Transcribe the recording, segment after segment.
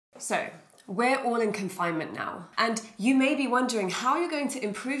So, we're all in confinement now, and you may be wondering how you're going to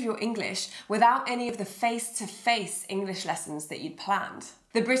improve your English without any of the face-to-face English lessons that you'd planned.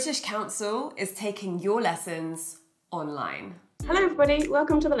 The British Council is taking your lessons online. Hello everybody,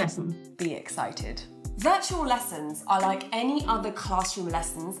 welcome to the lesson. Be excited. Virtual lessons are like any other classroom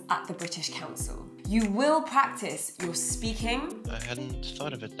lessons at the British Council. You will practice your speaking. I hadn't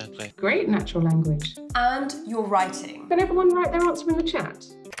thought of it that way. Great natural language. And your writing. Can everyone write their answer in the chat?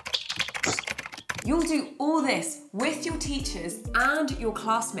 You'll do all this with your teachers and your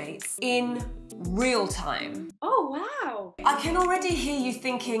classmates in real time. Oh, wow. I can already hear you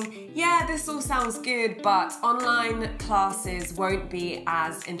thinking, yeah, this all sounds good, but online classes won't be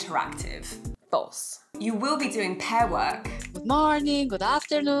as interactive. False. You will be doing pair work. Good morning, good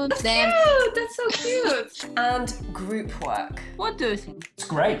afternoon. Cute, that's so cute. And group work. What do you think? It's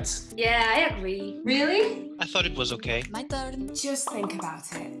great. Yeah, I agree. Really? I thought it was okay. My turn. Just think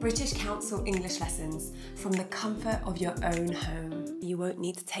about it. British Council English lessons from the comfort of your own home. You won't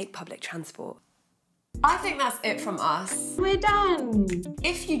need to take public transport. I think that's it from us. We're done.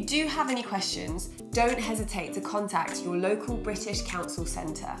 If you do have any questions, don't hesitate to contact your local British Council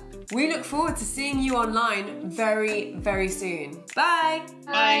Centre. We look forward to seeing you online very, very soon. Bye!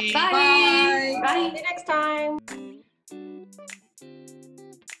 Bye! Bye! Bye! See you next time.